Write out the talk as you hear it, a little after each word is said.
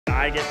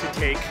I get to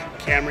take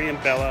Kamri and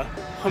Bella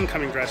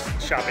homecoming dress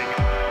shopping.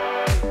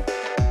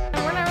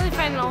 We're not really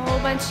finding a whole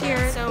bunch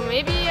here, so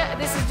maybe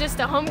this is just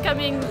a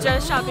homecoming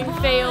dress shopping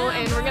fail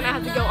and we're gonna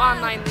have to go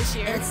online this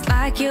year. It's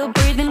like you're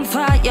breathing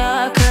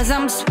fire, 'cause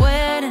I'm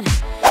sweating.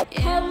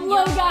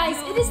 Hello guys,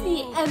 it is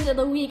the end of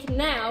the week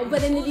now,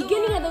 but in the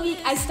beginning of the week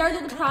I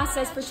started the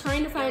process for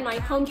trying to find my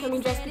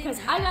homecoming dress because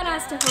I got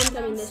asked to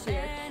homecoming this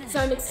year. So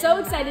I'm so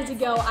excited to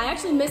go. I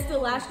actually missed it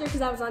last year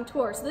because I was on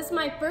tour. So this is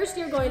my first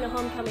year going to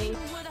homecoming,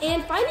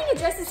 and finding a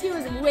dress this year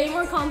was way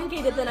more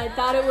complicated than I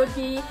thought it would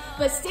be.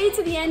 But stay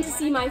to the end to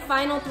see my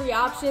final 3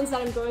 options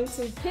that I'm going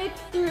to pick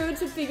through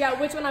to figure out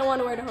which one I want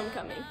to wear to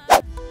homecoming.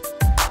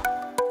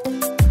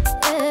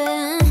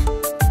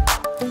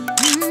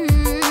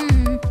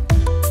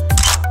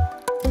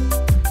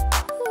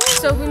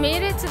 So we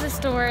made it to the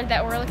store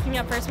that we're looking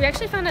at first. We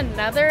actually found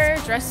another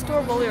dress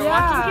store while we were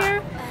walking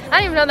here. I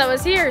didn't even know that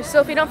was here. So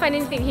if we don't find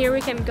anything here,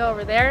 we can go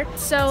over there.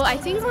 So I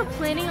think we're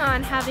planning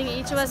on having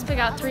each of us pick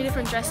out 3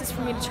 different dresses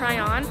for me to try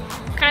on.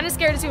 I'm kind of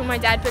scared to see what my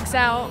dad picks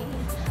out.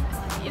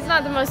 He's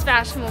not the most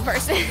fashionable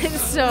person.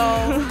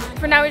 So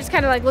for now, we're just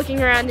kind of like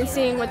looking around and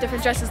seeing what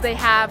different dresses they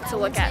have to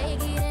look at.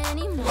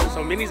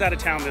 So Minnie's out of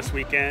town this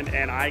weekend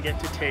and I get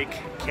to take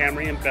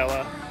Kamri and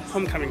Bella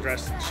homecoming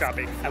dress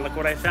shopping. And look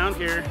what I found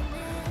here.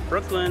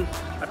 Brooklyn,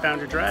 I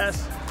found your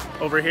dress.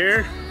 Over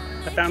here,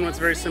 I found what's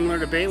very similar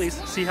to Bailey's.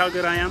 See how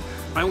good I am?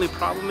 My only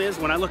problem is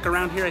when I look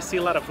around here, I see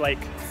a lot of like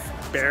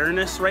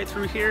bareness right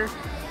through here.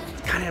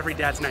 It's kind of every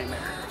dad's nightmare.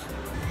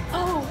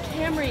 Oh,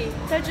 Kamri,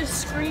 that just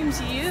screams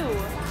you.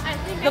 I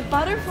think The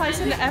butterflies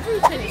and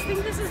everything. I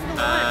think this is the one.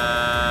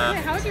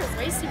 How would your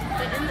waist even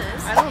fit in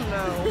this? I don't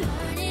know.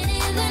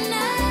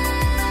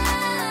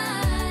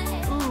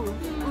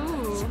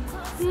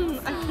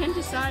 I can't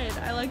decide.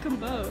 I like them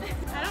both.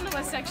 I don't know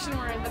what section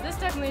we're in, but this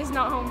definitely is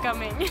not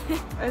homecoming.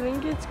 I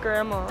think it's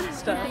grandma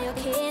stuff.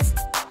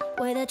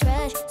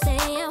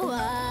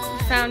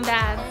 Found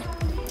Dad.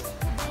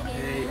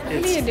 Hey,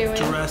 What are you doing?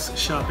 Dress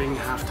shopping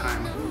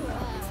halftime.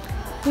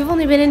 We've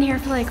only been in here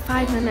for like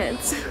 5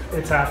 minutes.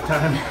 It's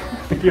halftime.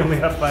 You only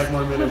have 5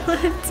 more minutes.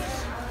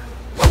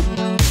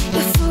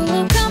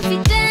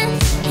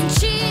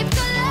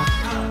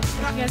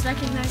 You guys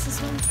recognize this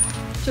one?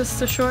 Just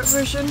the short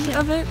version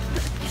of it.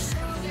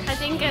 I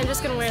think I'm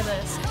just gonna wear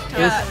this.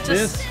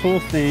 This whole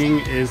thing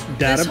is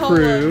dad This whole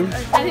approved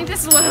I think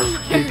this is what I'm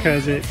wearing.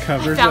 because it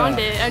covers I found up.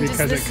 it. I'm just,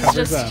 Because this it is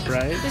covers just, up,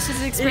 right? This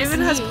is It express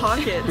even has me.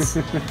 pockets.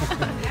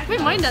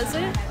 Wait, mine does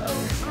it. Oh.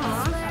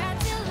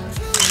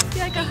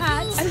 Feel like a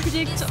hat. I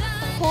predict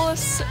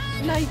horse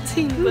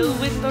 19 will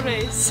win the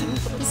race.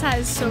 This hat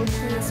is so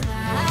cool.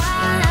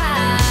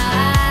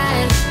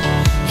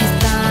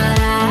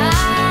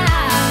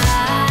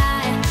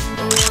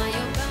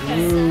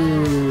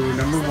 Ooh,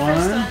 number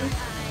 1.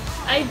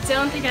 I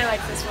don't think I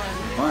like this one.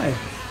 Why?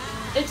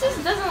 It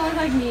just doesn't look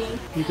like me.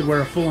 You could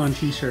wear a full-on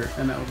t-shirt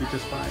and that would be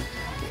just fine.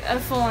 A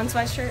full-on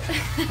sweatshirt.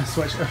 A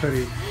sweatshirt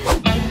hoodie.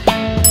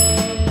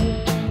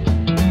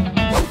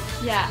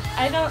 Yeah,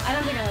 I don't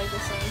think I like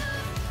this one.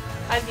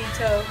 I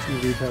veto.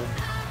 You veto.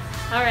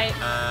 All right.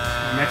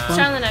 Next Try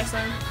one? on the next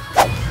one.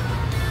 I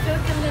feel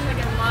like I'm in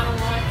like a model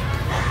look.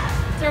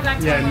 Throw back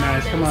to Yeah, my model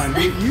nice. days. Come on.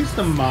 Use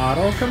the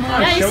model. Come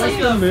on. Yeah, Show us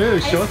the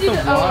moves. Show us the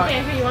walk. Oh,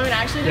 okay. You want me to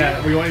actually do it?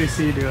 Yeah, we want you to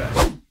see you do it.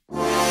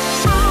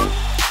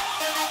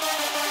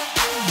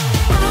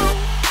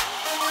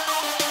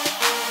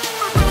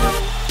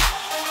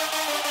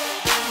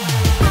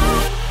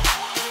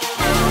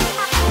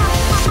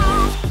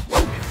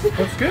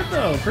 That's good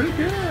though. Pretty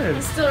good. I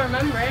still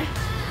remember.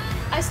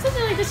 I still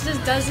feel like this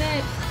just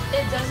doesn't.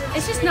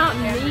 It's just not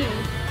me.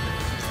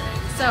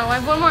 So I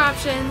have one more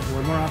option.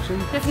 One more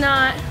option. If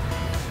not,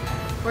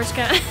 we're just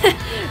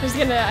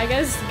gonna, I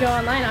guess, go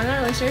online. I'm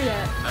not really sure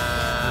yet.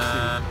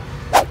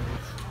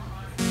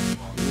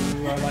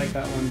 Ooh, I like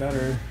that one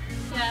better.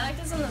 Yeah, I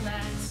like this one the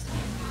best.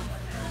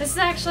 This is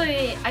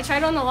actually, I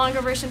tried on the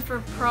longer version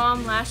for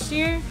prom last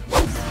year.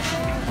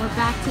 We're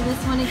back to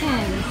this one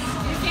again.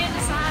 You can't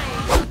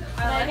decide.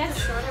 I guess the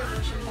shorter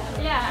version.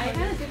 Yeah, I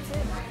kind of did too.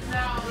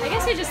 I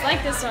guess I just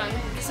like this one.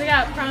 So we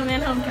got prom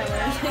and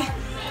homecoming.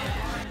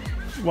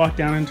 Walk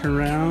down and turn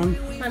around.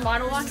 My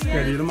model walk Yeah,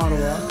 again? do the model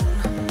walk.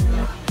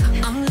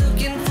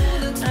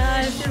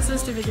 It feels so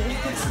stupid.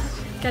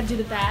 Gotta do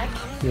the back.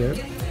 Yep.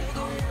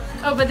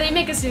 Oh, but they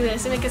make us do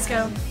this. They make us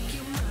go.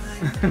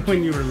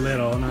 When you were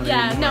little, not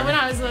Yeah, anymore. no, when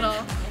I was little.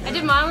 I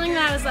did modeling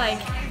when I was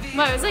like,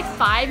 what, it was like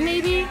 5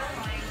 maybe?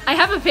 I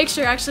have a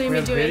picture actually of We me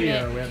have doing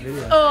video. it. We have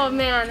video. Oh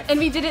man, and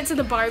we did it to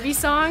the Barbie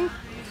song.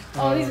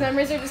 All these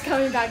memories are just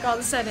coming back all of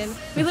a sudden.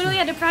 We literally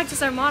had to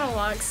practice our model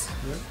walks.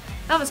 Yep.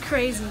 That was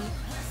crazy.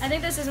 I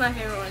think this is my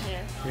favorite one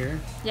here. Here.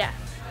 Yeah.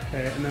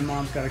 Okay, and then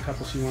mom's got a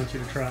couple she wants you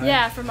to try.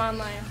 Yeah, from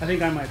online. I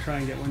think I might try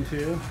and get one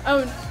too.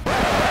 Oh.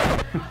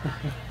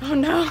 Oh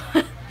no.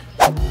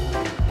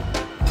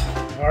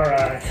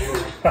 Alright.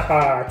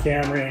 Haha,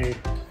 Kamri.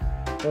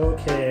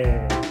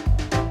 Okay.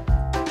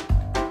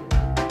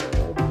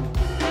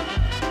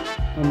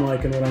 I'm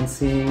liking what I'm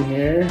seeing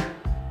here.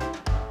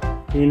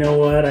 You know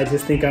what? I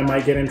just think I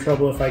might get in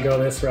trouble if I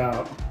go this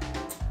route.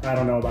 I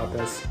don't know about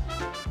this.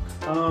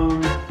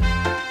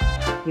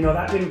 You know,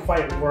 that didn't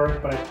quite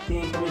work, but I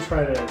think, let me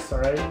try this, all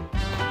right?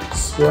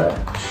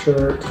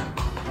 Sweatshirt,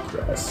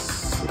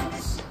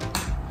 dresses.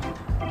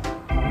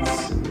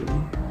 Let's see.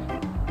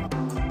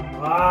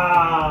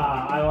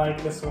 Ah, I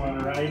like this one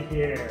right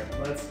here.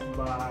 Let's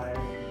buy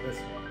this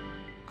one.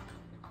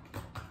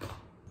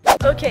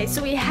 Okay,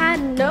 so we had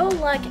no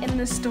luck in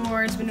the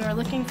stores when we were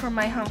looking for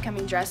my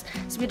homecoming dress,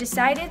 so we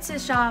decided to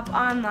shop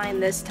online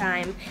this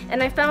time,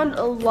 and I found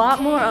a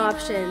lot more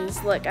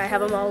options. Look, I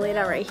have them all laid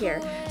out right here.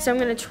 So I'm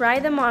gonna try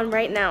them on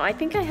right now. I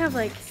think I have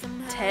like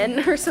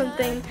 10 or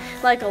something,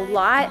 like a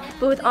lot,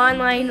 but with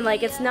online,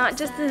 like it's not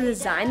just the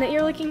design that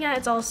you're looking at,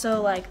 it's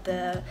also like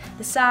the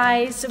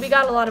size. So we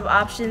got a lot of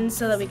options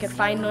so that we could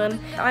find one.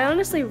 I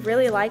honestly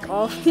really like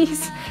all of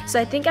these, so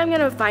I think I'm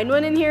gonna find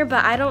one in here,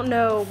 but I don't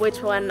know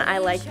which one I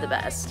like the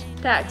best.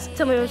 Dax,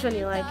 tell me which one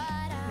you like.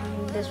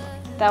 This one.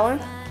 That one?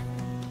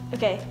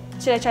 Okay,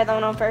 should I try that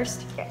one on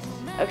first? Yes.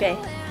 Okay,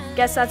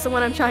 guess that's the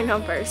one I'm trying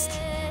on first.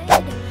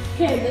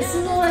 Okay, this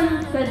is the one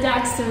that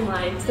Daxton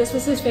liked. This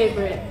was his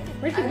favorite.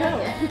 Where'd you go?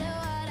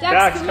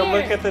 Dax, come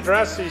look at the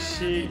dress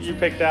you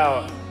picked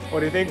out. What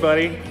do you think,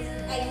 buddy?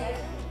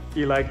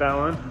 You like that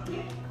one?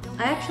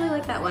 I actually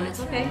like that one. It's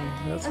okay.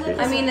 That's good.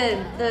 I mean,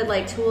 the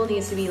like tool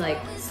needs to be like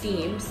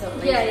steamed, so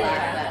it Yeah, makes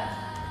yeah.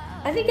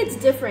 I think it's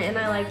different, and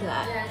I like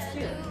that. Yeah, it's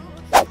cute.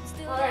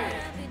 Alright,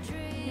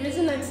 here's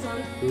the next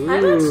one. Ooh.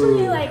 I'm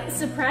actually like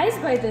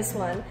surprised by this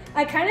one.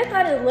 I kind of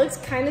thought it looks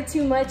kind of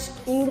too much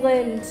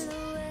England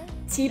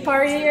tea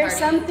party or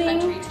something,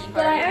 country tea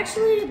but I party.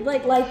 actually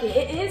like it.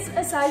 It is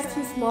a size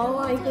too small,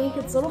 I think.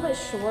 It's a little bit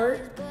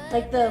short,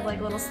 like the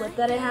little slip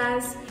that it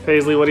has.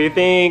 Paisley, what do you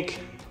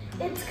think?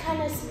 It's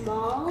kind of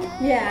small,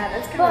 Yeah,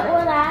 that's kind but of.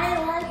 what I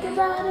like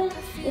about it,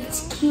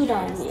 it's cute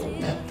on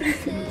you.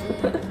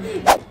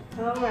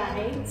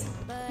 Alright.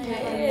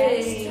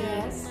 Next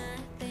dress.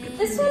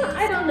 This one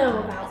I don't know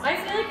about. I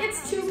feel like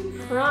it's too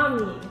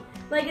prom-y.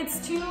 Like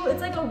it's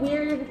like a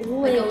weird length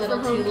a little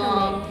for too homecoming.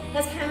 long.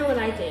 That's kind of what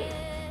I think.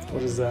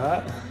 What is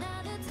that?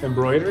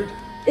 Embroidered?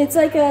 It's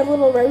like a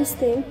little rose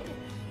thing.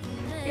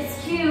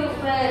 It's cute,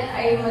 but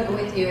I'm like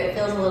with you. It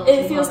feels a little.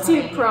 It feels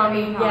too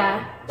prom-y,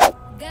 yeah.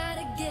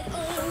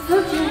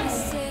 Okay.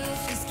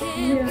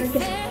 Here we go.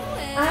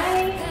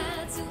 I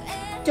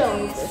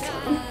don't like this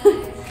one.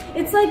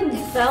 It's like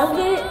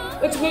velvet,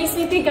 which makes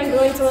me think I'm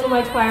going to one of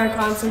my choir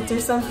concerts or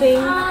something.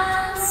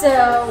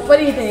 So, what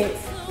do you think?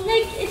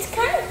 Like, it's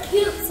kind of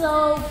cute,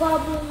 so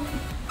probably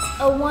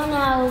a 1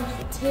 out of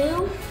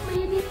 2,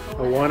 maybe.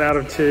 A 1 out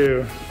of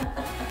 2.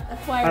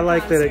 Choir I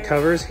like that it concert.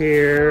 covers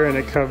here and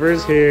it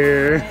covers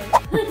here.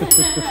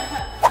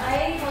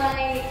 I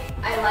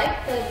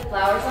like the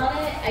flowers on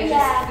it. I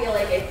just feel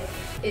like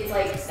it's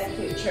like a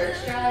cute church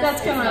dress.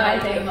 That's kinda what I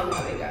It's not think. a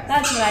homecoming dress.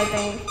 That's what I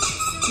think.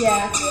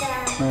 Yeah.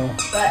 Oh.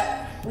 But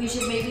we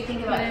should maybe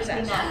think about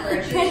using that for a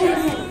church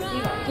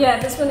dress. Yeah,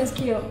 this one is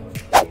cute.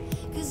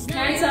 Can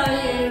I tell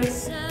you,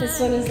 this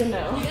one is a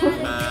no.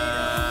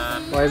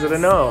 Why is it a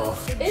no?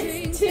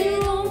 It's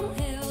too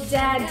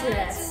dad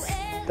dress.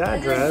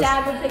 That dress?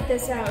 Dad would pick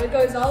this out. It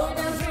goes all the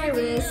way down to my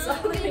wrists, all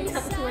the way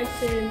down to my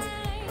shins.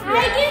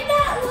 I give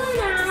that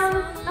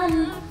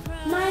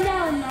 9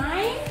 out of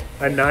 9.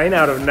 A 9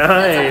 out of It's a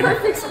 9.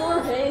 perfect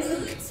score, Paige.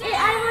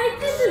 I like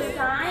the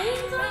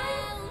designs on it,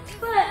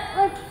 but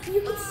like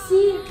you can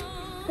see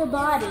the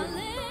body.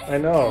 I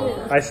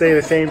know. I say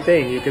the same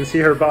thing. You can see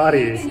her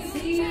body.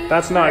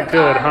 That's not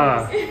good,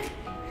 huh?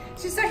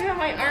 She's talking about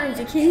my arms.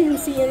 You can't even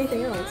see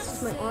anything else. It's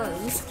just my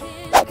arms.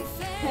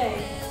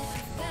 Okay.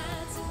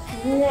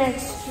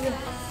 Next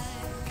dress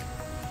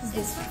is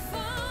this one.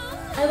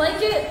 I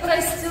like it, but I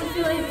still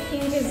feel like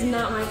pink is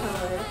not my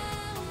color.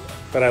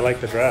 But I like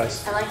the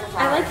dress. I like the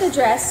flowers. I like the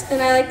dress,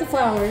 and I like the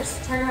flowers.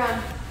 Turn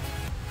around.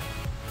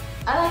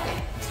 I like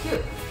it. It's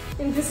cute. I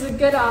think this is a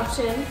good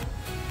option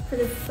for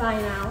the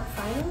finale.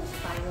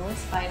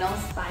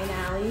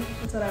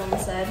 That's what I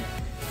almost said.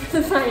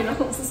 For the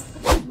finals.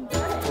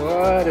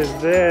 What is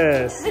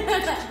this?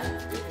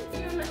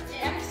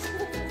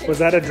 Was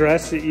that a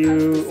dress that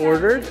you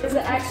ordered? Is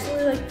it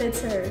actually like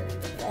fits her?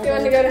 You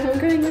want to go to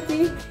homecoming with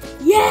me?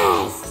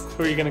 Yes!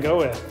 Who are you gonna go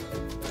with?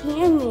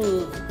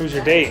 Kamri. Who's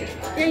your date?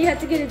 Yeah, you have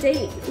to get a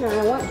date. No,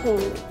 I want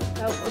Kamri.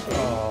 Oh, okay.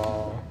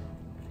 Oh.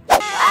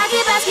 I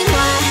keep asking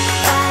why,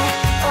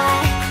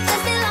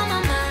 that's still on my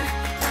mind.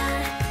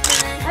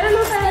 I don't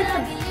know if I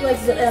like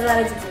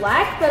that it's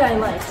black, but I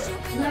like it.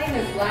 It's not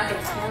even black.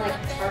 It's kind of like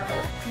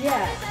charcoal.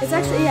 Yeah, it's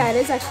actually, yeah, it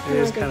is actually It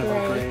is like kind a of a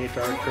gray. gray,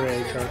 dark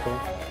gray charcoal.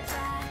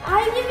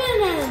 I give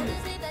it a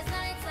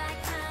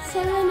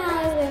 7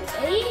 out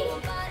of 8.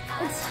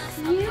 It's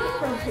cute.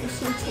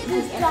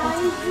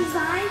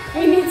 Design.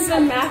 We need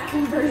some math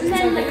conversions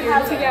Then over the here to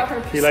color. figure out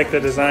her. You like the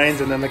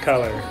designs and then the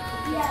color.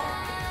 Yeah.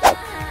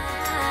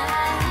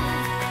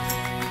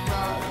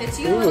 Well, it fits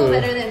you a little Ooh.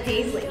 better than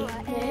Paisley.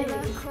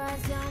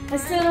 I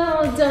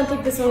still don't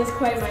think this one is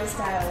quite my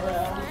style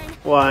though.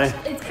 Why?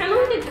 It's kind of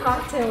like a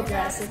cocktail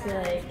dress, I feel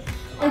like.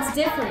 It's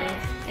different.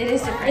 It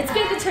is different. It's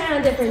good to try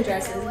on different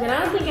dresses, but I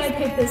don't think I'd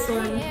pick this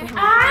one.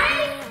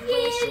 I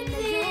give it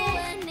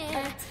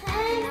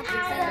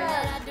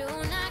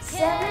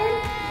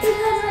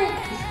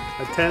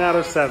 10 out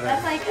of 7.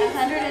 That's like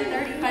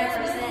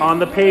 135%. On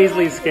the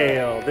Paisley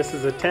scale, this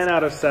is a 10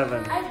 out of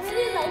 7. I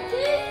really like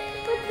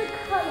it, but the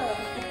color.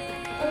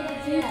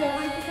 Oh, you don't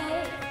like the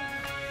color?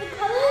 The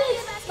color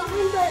is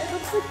fine, but it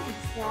looks like the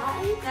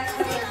sky. That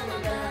color is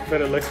really good.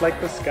 But it looks like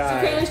the sky.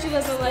 Apparently she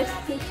doesn't like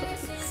the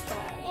sky.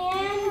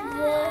 And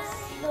this,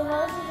 the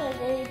roses are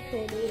very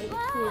pretty and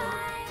cute.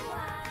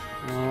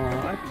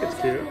 Oh, I think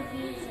it's cute.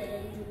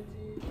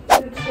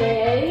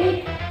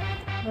 Okay,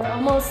 we're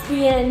almost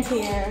the end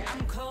here.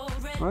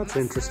 Well, that's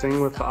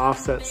interesting with the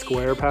offset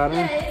square pattern.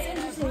 Yeah, it's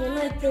interesting. And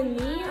like the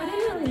knee, I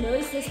didn't really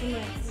notice this one.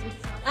 Like,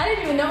 I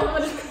didn't even know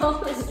what it's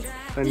called.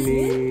 A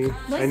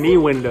knee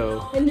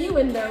window. A knee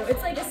window.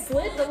 It's like a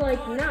slit, but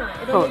like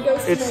not. It only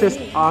goes to It's the just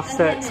knee.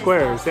 offset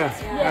squares. Yeah,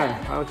 Yeah.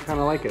 I kind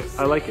of like it.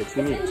 I like it. It's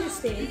It's neat.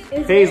 interesting. It's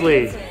very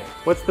Paisley, different.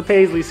 what's the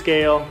Paisley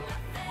scale?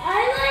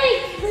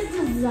 I like the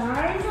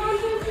designs on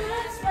the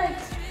dress, like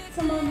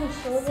some on the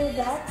shoulder,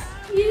 that's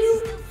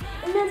cute.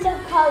 And then the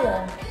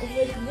color is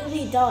like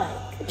really dark.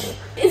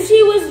 If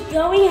she was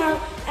going out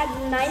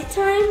at night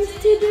times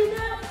to do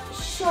that,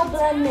 she'll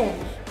blend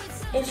in.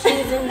 If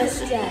she's in this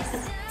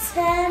dress.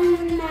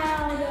 10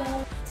 out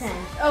of 10.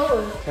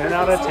 Oh, 10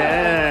 out of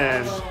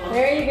 10.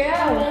 there you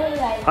I go. really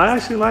like I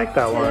actually like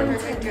that one.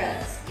 Perfect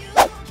dress.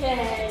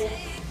 Okay,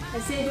 I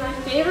saved my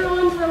favorite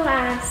one for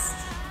last.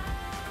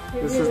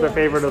 This is the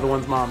favorite of the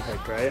ones Mom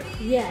picked, right?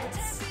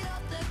 Yes.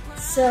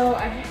 So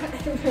I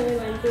really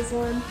like this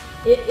one.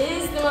 It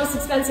is the most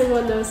expensive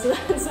one though, so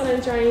that's what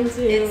I'm trying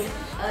to. It's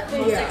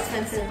most Yeah.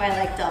 expensive by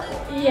like double.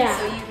 Yeah.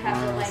 So you have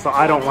to like. So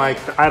I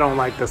don't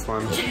like this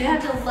one. You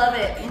have to love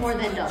it more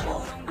than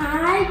double.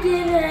 I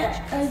give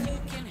it a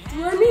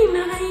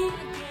 29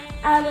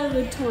 out of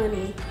a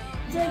 20.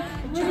 It's like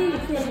really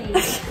pretty.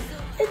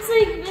 It's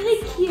like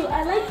really cute.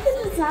 I like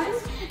the design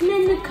and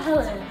then the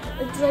color.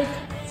 It's like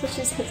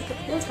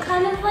it's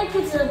kind of like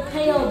it's a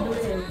pale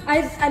blue.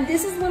 And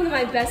this is one of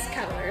my best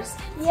colors.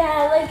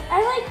 Yeah, like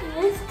I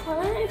like this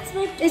color. It's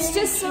like It's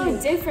really just so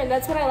cute. different.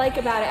 That's what I like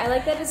about it. I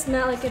like that it's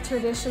not like a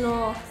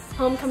traditional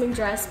homecoming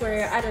dress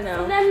where, I don't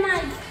know. And then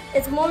like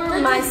It's more the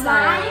my designs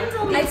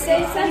style. on I'd the say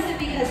dress. so.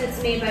 Because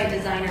it's made by a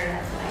designer,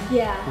 that's why.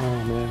 Yeah.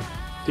 Oh man.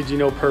 Did you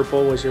know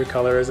purple was your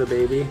color as a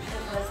baby?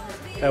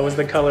 That was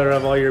the color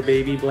of all your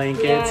baby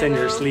blankets Yeah, I and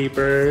your know.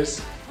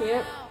 sleepers.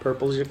 Yep.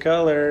 Purple's your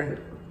color.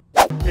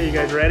 Hey, you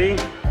guys ready?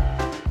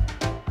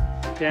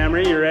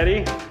 Kamri, you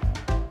ready?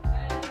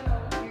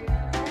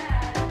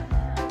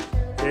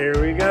 Here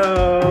we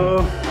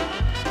go.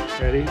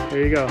 Ready?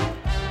 Here you go.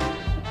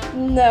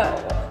 No,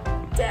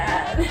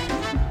 Dad.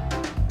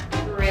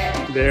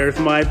 There's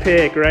my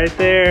pick right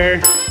there.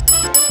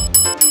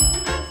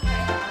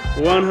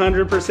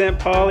 100%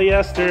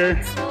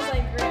 polyester. Smells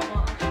like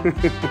grandma.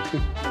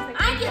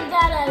 I give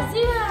that a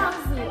 0 out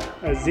of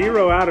 0. A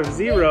 0 out of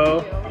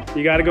 0.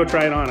 You gotta go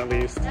try it on at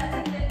least.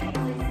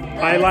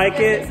 I like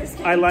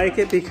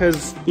it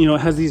because, you know,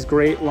 it has these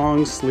great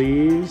long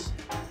sleeves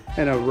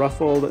and a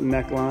ruffled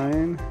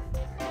neckline.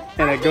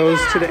 And it goes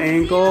to the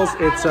ankles.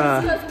 It's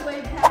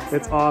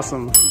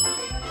awesome.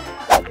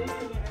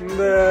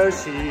 There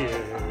she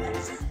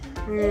is,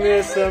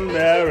 Miss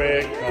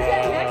America.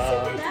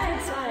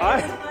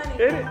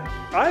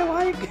 I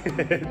like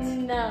it.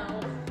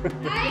 No.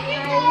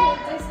 I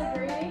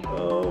disagree.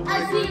 Oh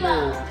my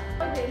goodness.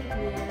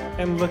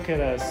 And look at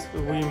us,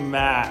 we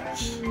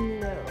match.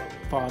 No.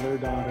 Father,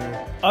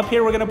 daughter. Up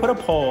here we're gonna put a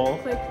poll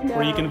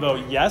where you can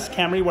vote yes,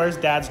 Kamri wears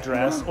Dad's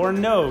dress, or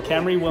no,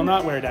 Kamri will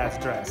not wear Dad's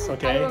dress,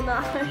 okay? I will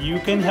not. You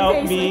can help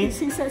Paisley, me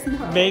she says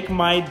no. make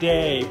my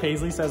day.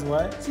 Paisley says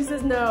what? She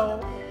says no.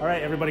 All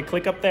right, everybody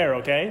click up there,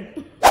 okay?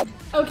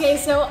 Okay,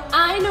 so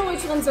I know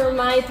which ones are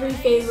my 3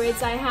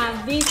 favorites. I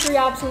have these 3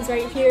 options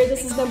right here.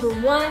 This is number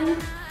 1,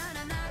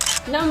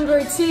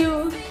 number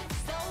 2,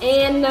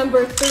 and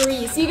number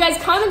 3. So you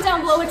guys comment down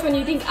below which one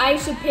you think I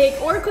should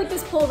pick, or click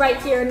this poll right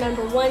here,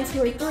 number 1,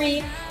 2, or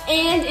 3.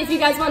 And if you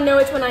guys want to know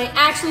which one I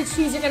actually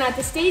choose, you're gonna have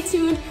to stay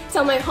tuned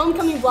till my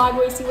homecoming vlog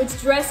where you see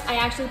which dress I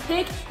actually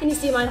pick, and you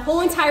see my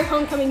whole entire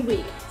homecoming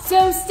week.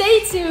 So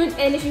stay tuned,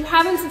 and if you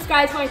haven't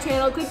subscribed to my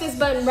channel, click this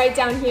button right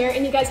down here,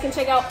 and you guys can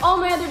check out all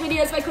my other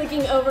videos by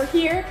clicking over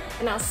here,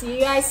 and I'll see you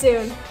guys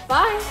soon.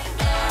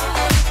 Bye!